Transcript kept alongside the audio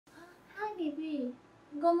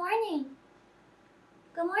Good morning.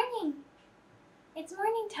 Good morning. It's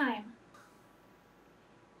morning time.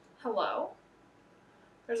 Hello?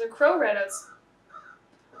 There's a crow right outside.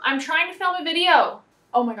 I'm trying to film a video.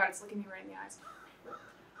 Oh my god, it's looking me right in the eyes.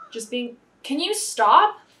 Can you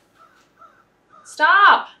stop?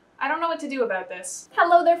 Stop! I don't know what to do about this.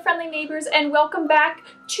 Hello there, friendly neighbors, and welcome back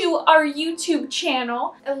to our YouTube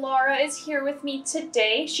channel. Laura is here with me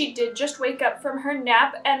today. She did just wake up from her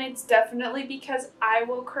nap, and it's definitely because I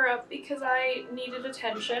woke her up because I needed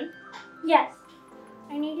attention. Yes,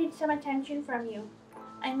 I needed some attention from you.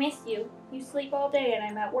 I miss you. You sleep all day and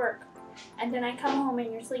I'm at work. And then I come home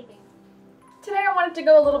and you're sleeping. Today I wanted to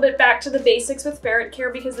go a little bit back to the basics with ferret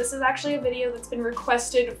care because this is actually a video that's been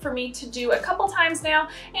requested for me to do a couple times now,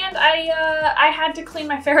 and I had to clean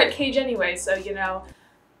my ferret cage anyway, so you know,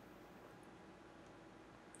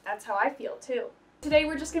 that's how I feel too. Today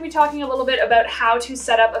we're just going to be talking a little bit about how to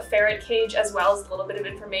set up a ferret cage, as well as a little bit of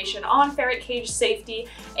information on ferret cage safety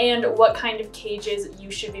and what kind of cages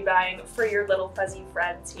you should be buying for your little fuzzy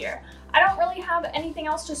friends here. I don't really have anything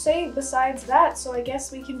else to say besides that, so I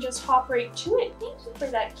guess we can just hop right to it. Thank you for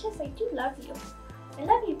that kiss. I do love you. I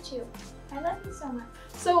love you too. I love you so much.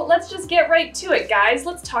 So let's just get right to it, guys.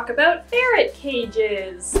 Let's talk about ferret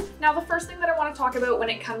cages. Now, the first thing that I want to talk about when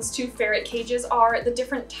it comes to ferret cages are the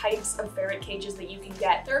different types of ferret cages that you can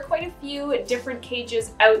get. There are quite a few different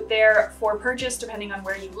cages out there for purchase depending on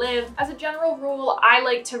where you live. As a general rule, I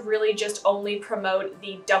like to really just only promote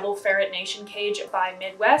the double Ferret Nation cage by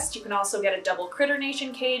Midwest. You can also get a double Critter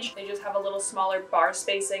Nation cage. They just have a little smaller bar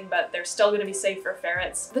spacing, but they're still going to be safe for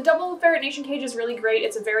ferrets. The double Ferret Nation cage is really great.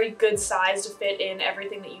 It's a very good size to fit in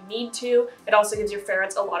everything that you need to. It also gives your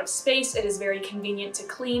ferrets a lot of space. It is very convenient to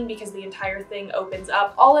clean because the entire thing opens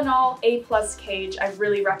up. All in all, A+ cage. I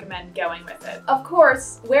really recommend going with it. Of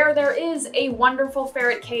course, where there is a wonderful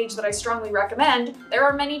ferret cage that I strongly recommend, there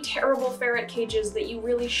are many terrible ferret cages that you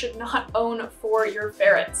really should not own for your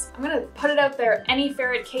ferrets. I'm gonna put it out there, any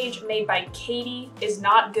ferret cage made by Katie is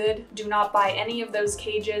not good. Do not buy any of those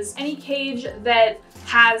cages. Any cage that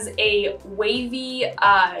has a wavy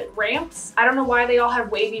ramps. I don't know why they all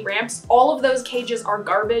have wavy ramps. All of those cages are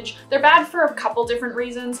garbage. They're bad for a couple different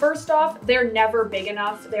reasons. First off, they're never big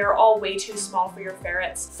enough. They're all way too small for your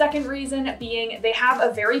ferrets. Second reason being they have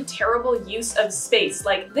a very terrible use of space.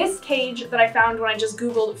 Like this cage that I found when I just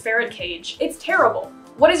Googled ferret cage, it's terrible.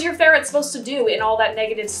 What is your ferret supposed to do in all that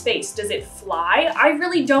negative space? Does it fly? I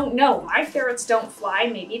really don't know. My ferrets don't fly.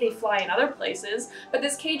 Maybe they fly in other places, but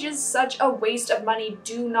this cage is such a waste of money.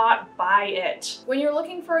 Do not buy it. When you're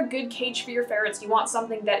looking for a good cage for your ferrets, you want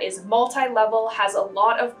something that is multi-level, has a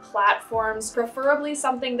lot of platforms, preferably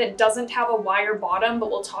something that doesn't have a wire bottom,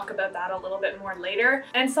 but we'll talk about that a little bit more later,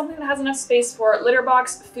 and something that has enough space for litter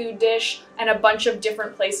box, food dish, and a bunch of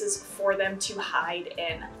different places for them to hide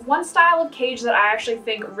in. One style of cage that I actually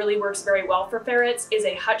think really works very well for ferrets is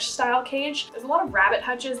a hutch style cage. There's a lot of rabbit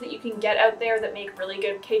hutches that you can get out there that make really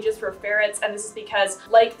good cages for ferrets, and this is because,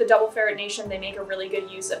 like the double Ferret Nation, they make a really good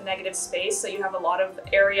use of negative space, so you have a lot of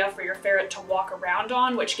area for your ferret to walk around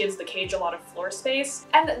on, which gives the cage a lot of floor space.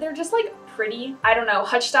 And they're just like pretty. I don't know,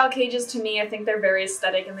 hutch style cages to me, I think they're very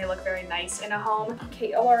aesthetic and they look very nice in a home.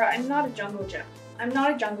 Okay, Laura, I'm not a jungle gem. I'm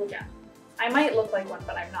not a jungle gem. I might look like one,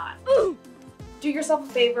 but I'm not. Ooh. Do yourself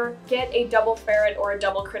a favor, get a double ferret or a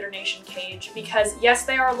double Critter Nation cage, because yes,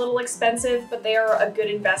 they are a little expensive, but they are a good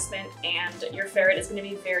investment and your ferret is going to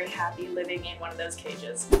be very happy living in one of those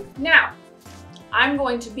cages. Now, I'm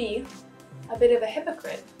going to be a bit of a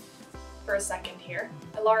hypocrite for a second here.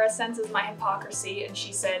 Laura senses my hypocrisy and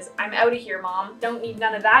she says, I'm out of here, Mom. Don't need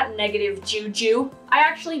none of that negative juju. I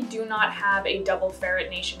actually do not have a double Ferret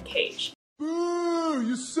Nation cage. Boo,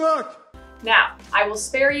 you suck! Now, I will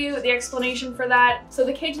spare you the explanation for that. So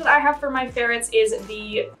the cage that I have for my ferrets is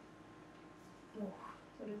the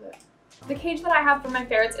cage that I have for my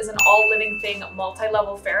ferrets is an all living thing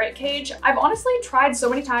multi-level ferret cage. I've honestly tried so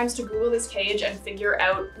many times to Google this cage and figure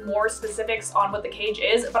out more specifics on what the cage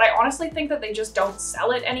is, but I honestly think that they just don't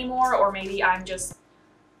sell it anymore, or maybe I'm just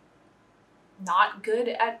not good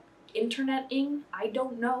at interneting. I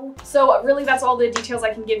don't know. So really that's all the details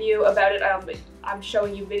I can give you about it. I'm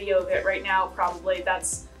showing you video of it right now. Probably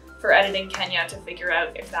that's for editing Kenya to figure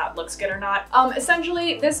out if that looks good or not.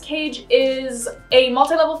 Essentially, this cage is a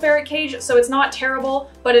multi-level ferret cage, so it's not terrible,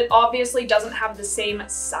 but it obviously doesn't have the same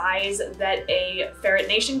size that a Ferret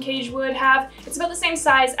Nation cage would have. It's about the same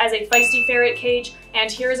size as a feisty ferret cage, and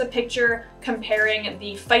here is a picture comparing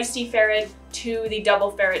the feisty ferret to the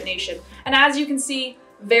double Ferret Nation. And as you can see,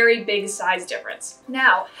 very big size difference.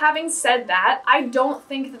 Now, having said that, I don't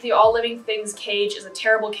think that the All Living Things cage is a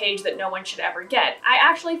terrible cage that no one should ever get. I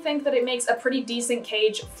actually think that it makes a pretty decent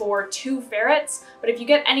cage for 2 ferrets, but if you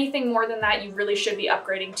get anything more than that, you really should be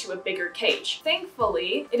upgrading to a bigger cage.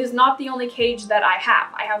 Thankfully, it is not the only cage that I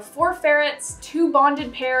have. I have 4 ferrets, 2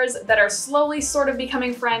 bonded pairs that are slowly sort of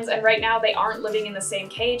becoming friends, and right now they aren't living in the same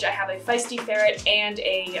cage. I have a feisty ferret and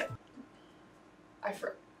a...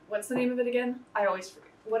 what's the name of it again? I always forget.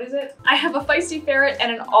 What is it? I have a feisty ferret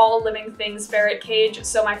and an All Living Things ferret cage,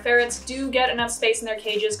 so my ferrets do get enough space in their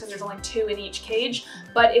cages because there's only 2 in each cage.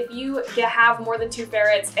 But if you have more than 2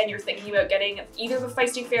 ferrets and you're thinking about getting either the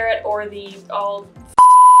feisty ferret or the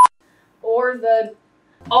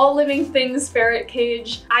All Living Things ferret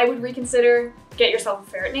cage, I would reconsider. Get yourself a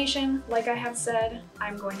Ferret Nation. Like I have said,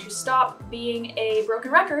 I'm going to stop being a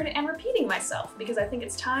broken record and repeating myself because I think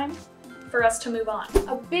it's time for us to move on.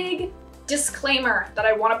 A big disclaimer that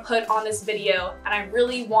I want to put on this video, and I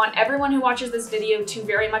really want everyone who watches this video to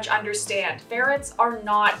very much understand. Ferrets are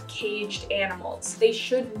not caged animals. They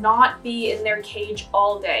should not be in their cage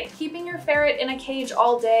all day. Keeping your ferret in a cage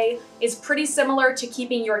all day is pretty similar to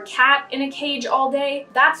keeping your cat in a cage all day.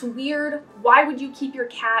 That's weird. Why would you keep your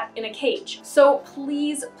cat in a cage? So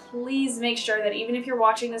please, please make sure that even if you're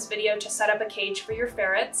watching this video to set up a cage for your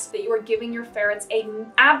ferrets, that you are giving your ferrets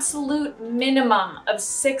an absolute minimum of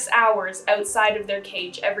 6 hours outside of their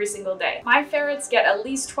cage every single day. My ferrets get at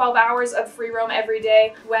least 12 hours of free roam every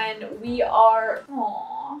day when we are...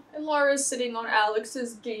 Aww, and Laura's sitting on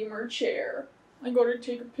Alex's gamer chair. I gotta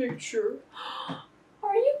take a picture.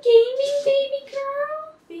 Are you gaming, baby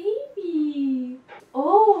girl? Baby.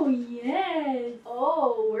 Oh, yes.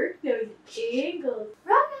 Oh, work those ankles.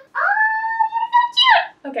 Oh, you're so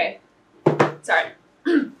cute. Okay. Sorry.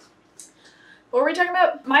 What were we talking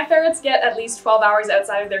about? My ferrets get at least 12 hours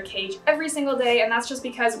outside of their cage every single day, and that's just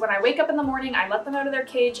because when I wake up in the morning, I let them out of their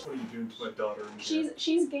cage. What are you doing to my daughter?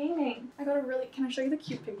 She's gaming. I got a really, can I show you the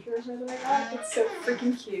cute picture of her that I got? It's so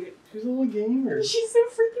freaking cute. She's a little gamer. She's so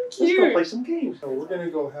freaking cute. Let's go play some games. So we're gonna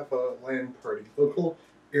go have a LAN party. Local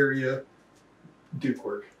area Duke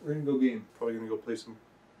work. We're gonna go game. Probably gonna go play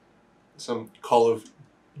some Call of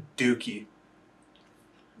Dookie.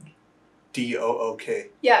 D-O-O-K.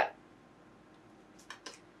 Yeah.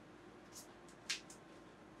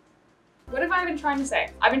 What have I been trying to say?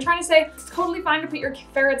 I've been trying to say it's totally fine to put your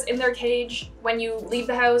ferrets in their cage when you leave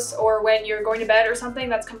the house or when you're going to bed or something.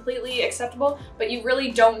 That's completely acceptable, but you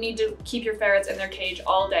really don't need to keep your ferrets in their cage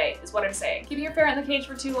all day, is what I'm saying. Keeping your ferret in the cage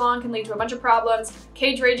for too long can lead to a bunch of problems.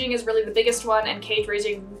 Cage raging is really the biggest one, and cage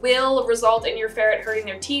raging will result in your ferret hurting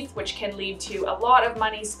their teeth, which can lead to a lot of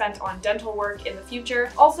money spent on dental work in the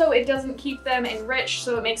future. Also, it doesn't keep them enriched,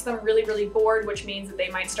 so it makes them really, really bored, which means that they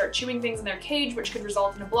might start chewing things in their cage, which could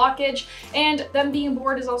result in a blockage. And them being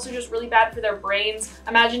bored is also just really bad for their brains.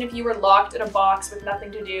 Imagine if you were locked in a box with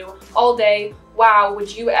nothing to do all day. Wow,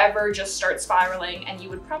 would you ever just start spiraling, and you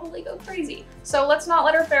would probably go crazy. So let's not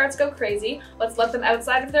let our ferrets go crazy. Let's let them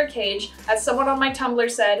outside of their cage. As someone on my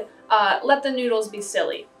Tumblr said, let the noodles be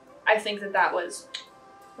silly. I think that that was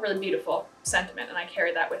a really beautiful sentiment, and I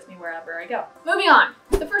carry that with me wherever I go. Moving on.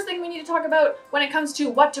 The first thing we need to talk about when it comes to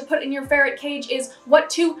what to put in your ferret cage is what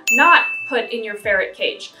to not put in your ferret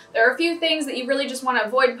cage. There are a few things that you really just want to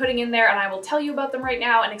avoid putting in there, and I will tell you about them right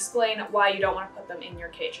now and explain why you don't want to put them in your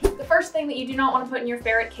cage. The first thing that you do not want to put in your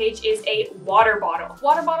ferret cage is a water bottle.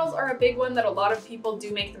 Water bottles are a big one that a lot of people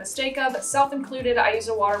do make the mistake of, self included. I used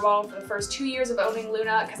a water bottle for the first 2 years of owning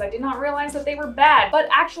Luna because I did not realize that they were bad. But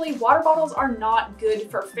actually, water bottles are not good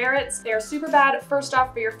for ferrets. They are super bad, first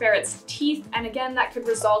off, for your ferret's teeth, and again, that could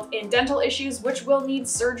result in dental issues, which will need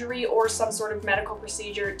surgery or some sort of medical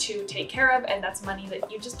procedure to take care of, and that's money that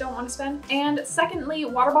you just don't want to spend. And secondly,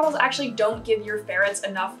 water bottles actually don't give your ferrets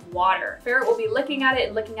enough water. Ferret will be licking at it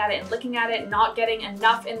and licking at it and licking at it, not getting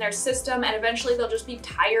enough in their system, and eventually they'll just be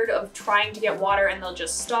tired of trying to get water and they'll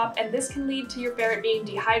just stop, and this can lead to your ferret being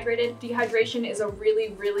dehydrated. Dehydration is a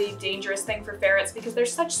really, really dangerous thing for ferrets because they're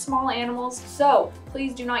such small animals, so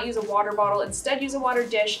please do not use a water bottle. Instead, use a water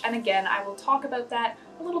dish, and again, I will talk about that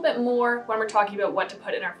a little bit more when we're talking about what to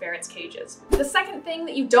put in our ferrets' cages. The second thing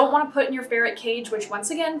that you don't want to put in your ferret cage, which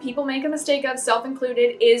once again people make a mistake of, self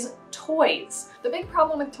included, is toys. The big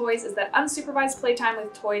problem with toys is that unsupervised playtime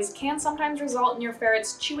with toys can sometimes result in your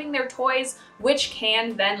ferrets chewing their toys, which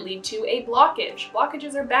can then lead to a blockage.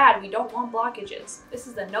 Blockages are bad. We don't want blockages. This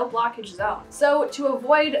is the no blockage zone. So to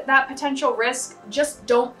avoid that potential risk, just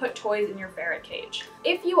don't put toys in your ferret cage.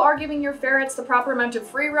 If you are giving your ferrets the proper amount of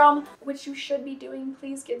free roam, which you should be doing,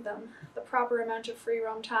 please give them the proper amount of free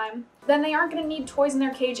roam time, then they aren't going to need toys in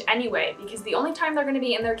their cage anyway, because the only time they're going to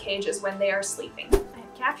be in their cage is when they are sleeping. I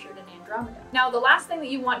have captured in Andromeda. Now, the last thing that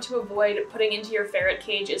you want to avoid putting into your ferret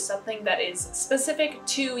cage is something that is specific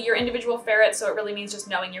to your individual ferret, so it really means just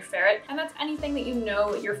knowing your ferret, and that's anything that you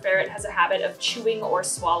know your ferret has a habit of chewing or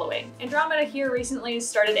swallowing. Andromeda here recently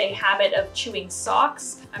started a habit of chewing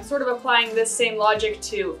socks. I'm sort of applying this same logic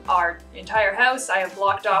to our entire house. I have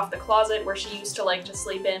blocked off the closet where she used to like to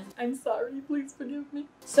sleep in. I'm sorry, please forgive me.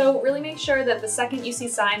 So really make sure that the second you see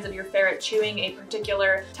signs of your ferret chewing a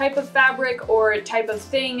particular type of fabric or type of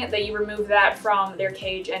thing, that you remove that from their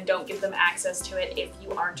cage and don't give them access to it if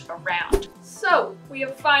you aren't around. So we're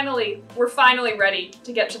finally ready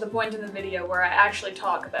to get to the point in the video where I actually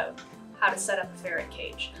talk about how to set up a ferret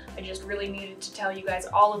cage. I just really needed to tell you guys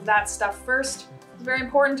all of that stuff first. It's very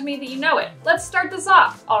important to me that you know it. Let's start this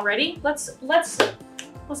off already. Let's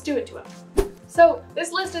do it to him. So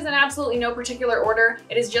this list is in absolutely no particular order.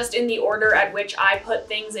 It is just in the order at which I put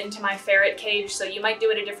things into my ferret cage, so you might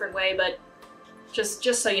do it a different way, but just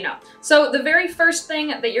so you know. So the very first thing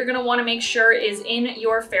that you're gonna wanna make sure is in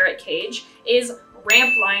your ferret cage is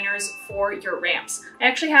ramp liners for your ramps. I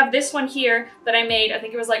actually have this one here that I made. I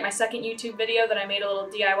think it was like my second YouTube video that I made a little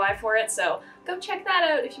DIY for it, so go check that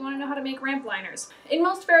out if you want to know how to make ramp liners. In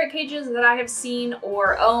most ferret cages that I have seen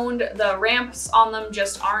or owned, the ramps on them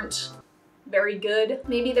just aren't very good.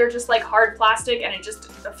 Maybe they're just like hard plastic and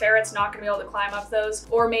the ferret's not gonna be able to climb up those.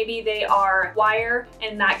 Or maybe they are wire.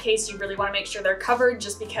 In that case, you really wanna make sure they're covered,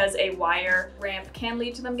 just because a wire ramp can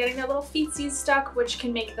lead to them getting their little feetsies stuck, which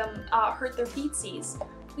can make them hurt their feetsies.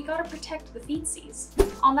 We gotta protect the feetsies.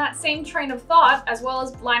 On that same train of thought, as well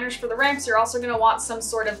as liners for the ramps, you're also gonna want some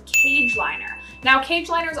sort of cage liner. Now, cage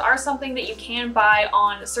liners are something that you can buy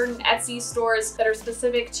on certain Etsy stores that are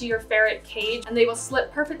specific to your ferret cage, and they will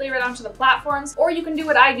slip perfectly right onto the platforms, or you can do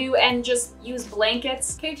what I do and just use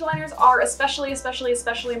blankets. Cage liners are especially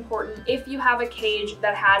important if you have a cage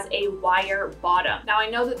that has a wire bottom. Now, I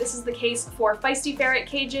know that this is the case for feisty ferret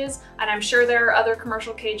cages, and I'm sure there are other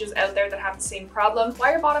commercial cages out there that have the same problem.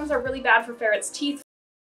 Wire bottoms are really bad for ferrets' teeth.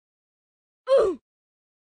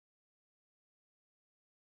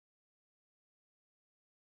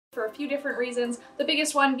 For a few different reasons. The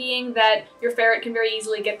biggest one being that your ferret can very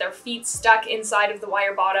easily get their feet stuck inside of the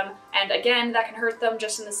wire bottom, and again, that can hurt them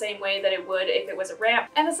just in the same way that it would if it was a ramp.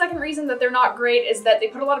 And the second reason that they're not great is that they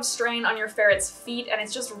put a lot of strain on your ferret's feet, and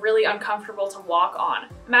it's just really uncomfortable to walk on.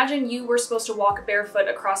 Imagine you were supposed to walk barefoot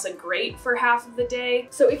across a grate for half of the day.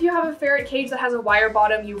 So if you have a ferret cage that has a wire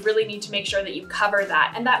bottom, you really need to make sure that you cover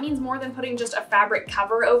that. And that means more than putting just a fabric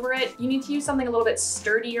cover over it. You need to use something a little bit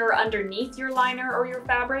sturdier underneath your liner or your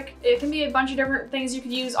fabric. It can be a bunch of different things you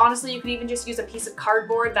could use. Honestly, you could even just use a piece of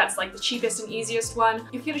cardboard. That's like the cheapest and easiest one.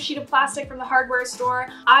 You could get a sheet of plastic from the hardware store.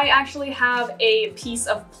 I actually have a piece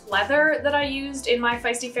of pleather that I used in my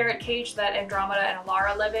feisty ferret cage that Andromeda and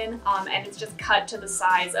Alara live in, and it's just cut to the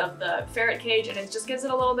size of the ferret cage, and it just gives it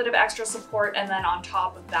a little bit of extra support. And then on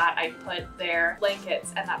top of that, I put their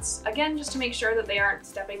blankets, and that's again just to make sure that they aren't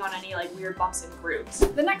stepping on any like weird bumps and grooves.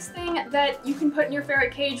 The next thing that you can put in your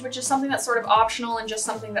ferret cage, which is something that's sort of optional and just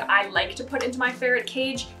something that I like to put into my ferret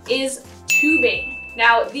cage, is tubing.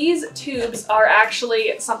 Now, these tubes are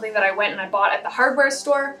actually something that I went and I bought at the hardware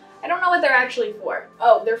store. I don't know what they're actually for.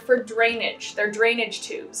 Oh, they're for drainage. They're drainage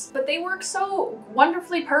tubes. But they work so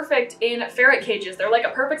wonderfully perfect in ferret cages. They're like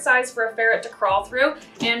a perfect size for a ferret to crawl through,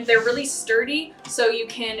 and they're really sturdy, so you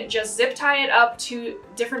can just zip tie it up to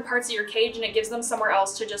different parts of your cage and it gives them somewhere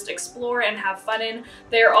else to just explore and have fun in.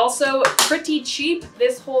 They're also pretty cheap.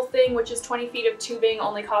 This whole thing, which is 20 feet of tubing,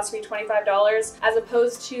 only cost me $25, as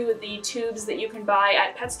opposed to the tubes that you can buy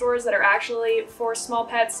at pet stores that are actually for small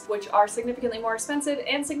pets, which are significantly more expensive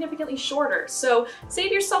and significantly shorter. So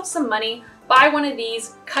save yourself some money, buy one of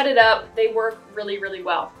these, cut it up. They work really, really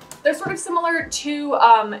well. They're sort of similar to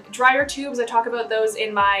dryer tubes. I talk about those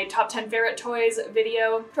in my top 10 ferret toys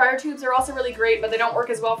video. Dryer tubes are also really great, but they don't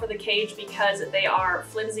work as well for the cage because they are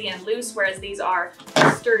flimsy and loose, whereas these are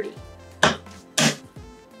sturdy.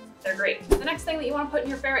 They're great. The next thing that you want to put in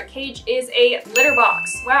your ferret cage is a litter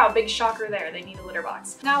box. Wow, big shocker there. They need a litter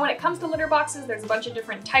box. Now, when it comes to litter boxes, there's a bunch of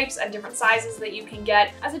different types and different sizes that you can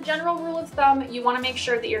get. As a general rule of thumb, you want to make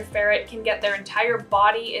sure that your ferret can get their entire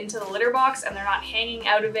body into the litter box and they're not hanging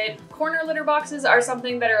out of it. Corner litter boxes are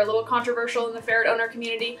something that are a little controversial in the ferret owner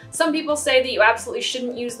community. Some people say that you absolutely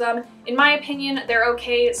shouldn't use them. In my opinion, they're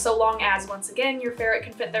okay so long as, once again, your ferret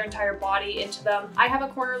can fit their entire body into them. I have a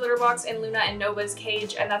corner litter box in Luna and Nova's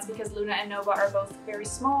cage, and that's because Luna and Nova are both very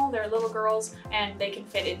small. They're little girls and they can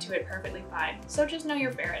fit into it perfectly fine. So just know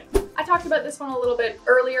your ferret. I talked about this one a little bit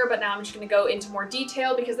earlier, but now I'm just going to go into more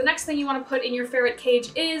detail because the next thing you want to put in your ferret cage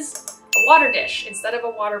is a water dish instead of a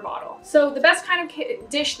water bottle. So the best kind of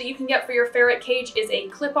dish that you can get for your ferret cage is a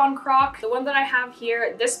clip-on crock. The one that I have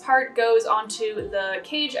here, this part goes onto the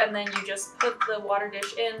cage and then you just put the water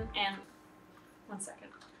dish in and, one second,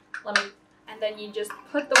 and then you just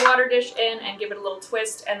put the water dish in and give it a little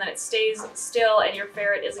twist and then it stays still and your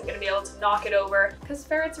ferret isn't going to be able to knock it over because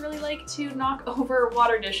ferrets really like to knock over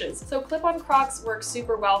water dishes. So clip-on crocks work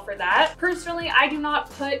super well for that. Personally, I do not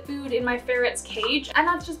put food in my ferret's cage, and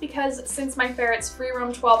that's just because since my ferrets free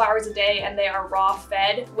roam 12 hours a day and they are raw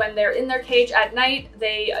fed, when they're in their cage at night,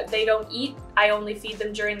 they don't eat. I only feed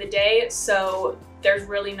them during the day, so there's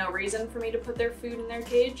really no reason for me to put their food in their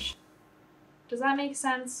cage. Does that make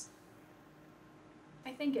sense? I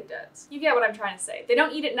think it does. You get what I'm trying to say. They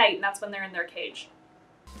don't eat at night and that's when they're in their cage.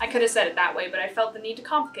 I could have said it that way, but I felt the need to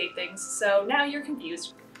complicate things, so now you're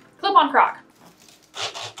confused. Clip-on crock.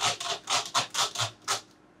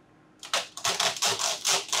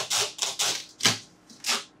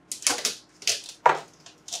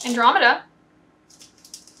 Andromeda.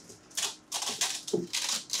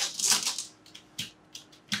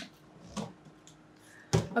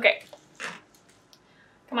 Okay.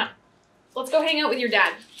 Come on. Let's go hang out with your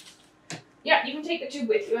dad. Yeah, you can take the tube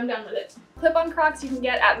with you. I'm done with it. Clip-on crocks you can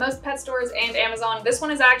get at most pet stores and Amazon. This one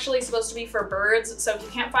is actually supposed to be for birds, so if you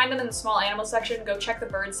can't find them in the small animal section, go check the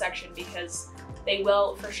bird section because they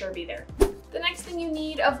will for sure be there. The next thing you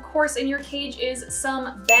need, of course, in your cage is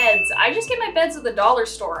some beds. I just get my beds at the dollar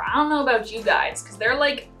store. I don't know about you guys, because they're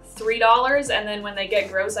like $3, and then when they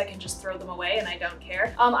get gross I can just throw them away and I don't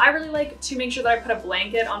care. I really like to make sure that I put a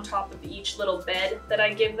blanket on top of each little bed that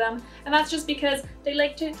I give them, and that's just because they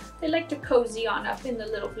like to cozy on up in the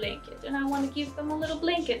little blanket, and I want to give them a little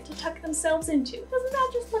blanket to tuck themselves into. Doesn't that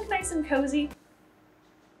just look nice and cozy?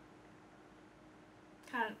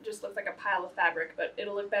 Kind of just looks like a pile of fabric, but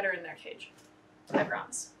it'll look better in their cage. I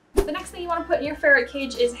promise. The next thing you want to put in your ferret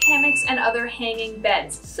cage is hammocks and other hanging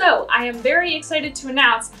beds. So I am very excited to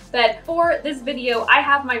announce that for this video, I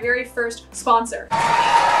have my very first sponsor.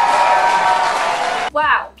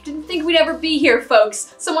 Wow, didn't think we'd ever be here,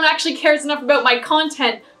 folks. Someone actually cares enough about my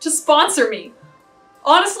content to sponsor me.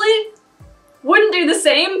 Honestly, wouldn't do the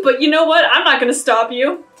same, but you know what? I'm not gonna stop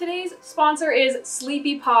you. Today's sponsor is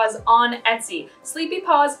Sleepy Paws on Etsy. Sleepy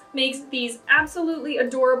Paws makes these absolutely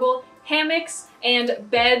adorable hammocks and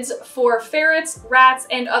beds for ferrets, rats,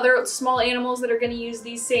 and other small animals that are gonna use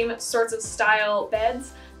these same sorts of style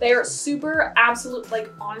beds. They are super like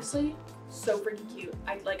honestly, so freaking cute.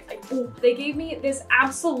 They gave me this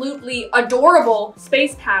absolutely adorable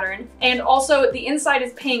space pattern, and also the inside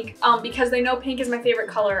is pink because they know pink is my favorite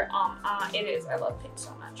color. It is. I love pink so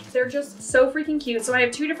much. They're just so freaking cute. So I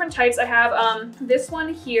have two different types. I have this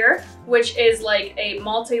one here, which is like a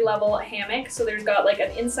multi-level hammock. So there's got like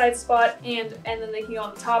an inside spot and then they can go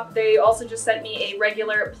on the top. They also just sent me a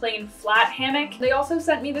regular plain flat hammock. They also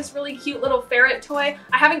sent me this really cute little ferret toy.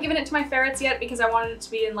 I haven't given it to my ferrets yet because I wanted it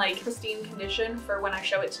to be in like pristine condition for when I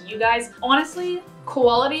show it to you guys. Honestly,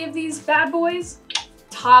 quality of these bad boys,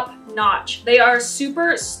 top notch. They are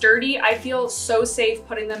super sturdy. I feel so safe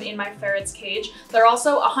putting them in my ferret's cage. They're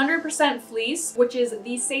also 100% fleece, which is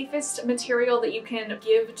the safest material that you can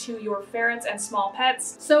give to your ferrets and small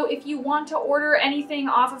pets. So if you want to order anything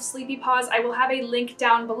off of Sleepy Paws, I will have a link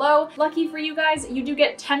down below. Lucky for you guys, you do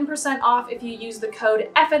get 10% off if you use the code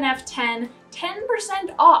FNF10,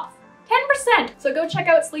 10% off. 10%! So go check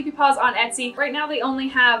out Sleepy Paws on Etsy. Right now they only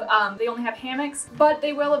have hammocks, but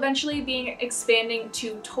they will eventually be expanding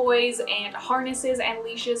to toys and harnesses and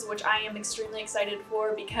leashes, which I am extremely excited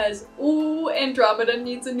for because, ooh, Andromeda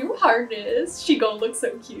needs a new harness. She gonna look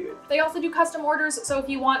so cute. They also do custom orders, so if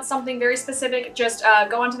you want something very specific, just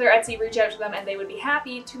go onto their Etsy, reach out to them, and they would be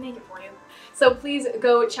happy to make it for you. So please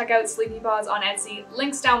go check out Sleepy Paws on Etsy.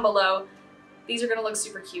 Links down below. These are gonna look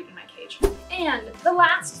super cute in my cage. And the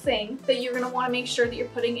last thing that you're gonna wanna make sure that you're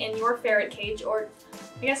putting in your ferret cage, or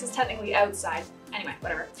I guess it's technically outside, anyway,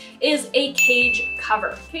 whatever, is a cage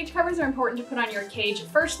cover. Cage covers are important to put on your cage,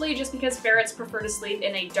 firstly, just because ferrets prefer to sleep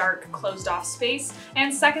in a dark, closed-off space,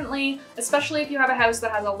 and secondly, especially if you have a house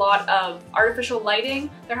that has a lot of artificial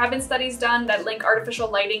lighting, there have been studies done that link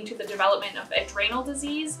artificial lighting to the development of adrenal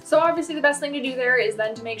disease. So obviously the best thing to do there is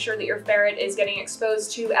then to make sure that your ferret is getting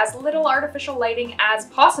exposed to as little artificial lighting as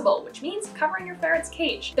possible, which means covering your ferret's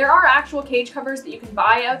cage. There are actual cage covers that you can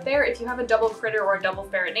buy out there if you have a double critter or a double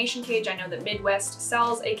Ferret Nation cage. I know that Midwest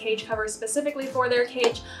sells a cage cover specifically for their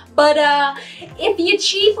cage, but if you're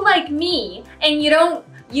cheap like me and you don't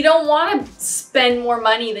want to spend more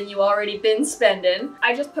money than you already been spending,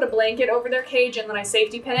 I just put a blanket over their cage and then I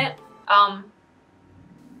safety pin it.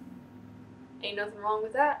 Ain't nothing wrong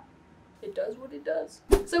with that. it does what it does.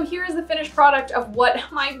 So here is the finished product of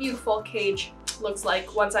what my beautiful cage looks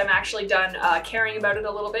like once I'm actually done caring about it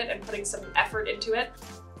a little bit and putting some effort into it.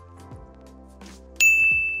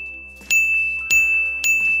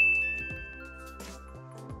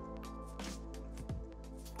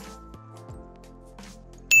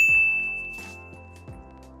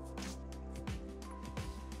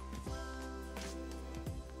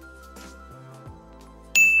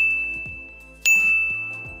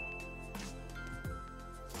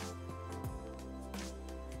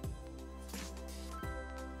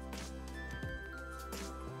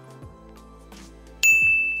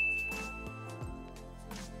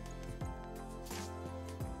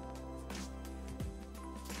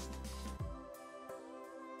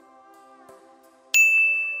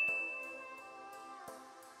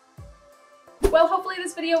 Well, hopefully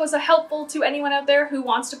this video was helpful to anyone out there who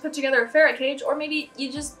wants to put together a ferret cage, or maybe you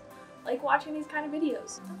just like watching these kind of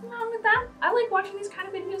videos. Nothing wrong with that. I like watching these kind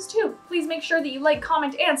of videos too. Please make sure that you like,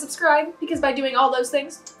 comment, and subscribe, because by doing all those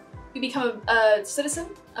things, you become a citizen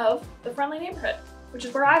of the friendly neighborhood, which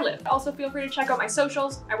is where I live. Also, feel free to check out my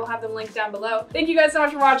socials. I will have them linked down below. Thank you guys so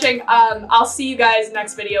much for watching. I'll see you guys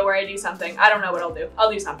next video where I do something. I don't know what I'll do.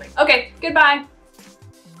 I'll do something. Okay, goodbye.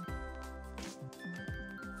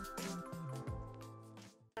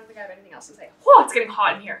 I have anything else to say. Oh, it's getting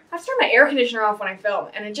hot in here. I have to turn my air conditioner off when I film,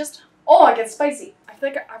 and it just, oh, it gets spicy. I feel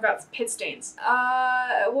like I've got pit stains.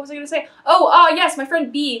 What was I gonna say? Oh, yes, my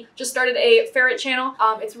friend B just started a ferret channel.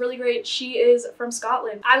 It's really great. She is from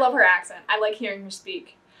Scotland. I love her accent. I like hearing her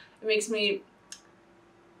speak. It makes me,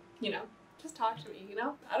 you know, just talk to me, you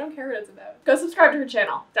know? I don't care what it's about. Go subscribe to her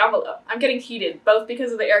channel down below. I'm getting heated, both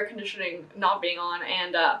because of the air conditioning not being on,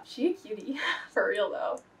 and she a cutie. For real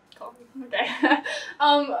though. Okay.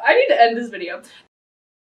 I need to end this video.